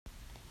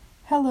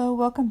Hello,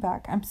 welcome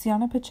back. I'm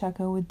Sienna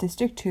Pacheco with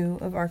District 2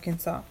 of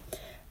Arkansas.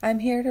 I'm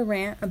here to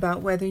rant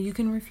about whether you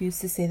can refuse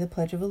to say the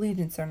Pledge of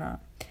Allegiance or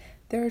not.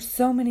 There are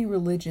so many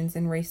religions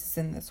and races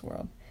in this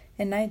world.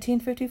 In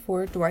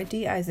 1954, Dwight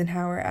D.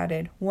 Eisenhower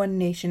added "one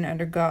nation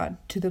under God"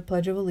 to the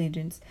Pledge of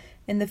Allegiance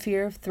in the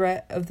fear of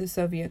threat of the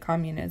Soviet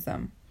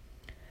communism.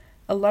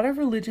 A lot of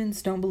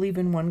religions don't believe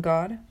in one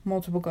God,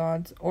 multiple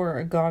gods, or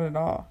a God at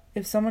all.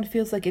 If someone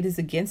feels like it is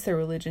against their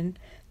religion,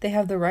 they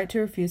have the right to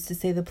refuse to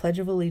say the Pledge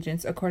of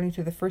Allegiance according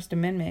to the First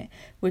Amendment,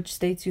 which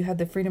states you have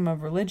the freedom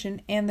of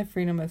religion and the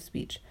freedom of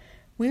speech.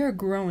 We are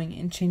growing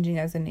and changing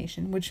as a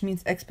nation, which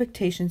means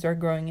expectations are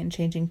growing and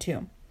changing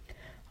too.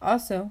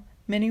 Also,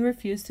 many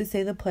refused to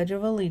say the Pledge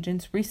of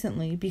Allegiance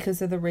recently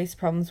because of the race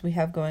problems we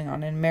have going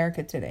on in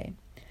America today.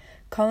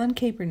 Colin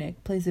Kaepernick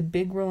plays a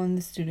big role in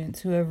the students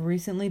who have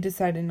recently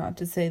decided not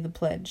to say the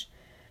pledge.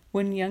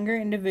 When younger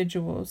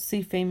individuals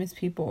see famous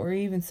people or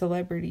even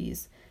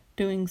celebrities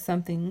doing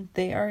something,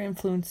 they are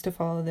influenced to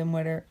follow them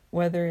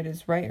whether it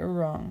is right or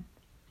wrong.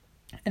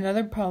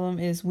 Another problem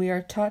is we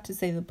are taught to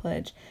say the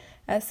pledge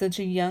at such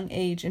a young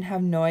age and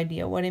have no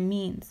idea what it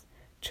means.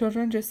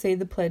 Children just say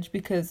the pledge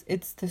because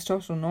it's the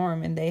social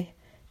norm and they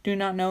do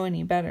not know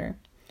any better.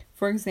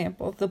 For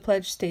example, the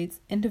pledge states,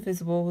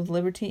 "Indivisible with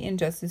liberty and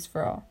justice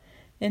for all."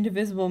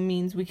 Indivisible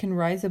means we can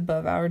rise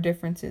above our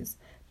differences,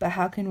 but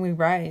how can we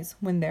rise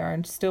when there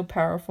are still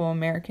powerful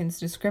Americans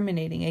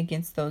discriminating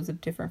against those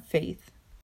of different faith?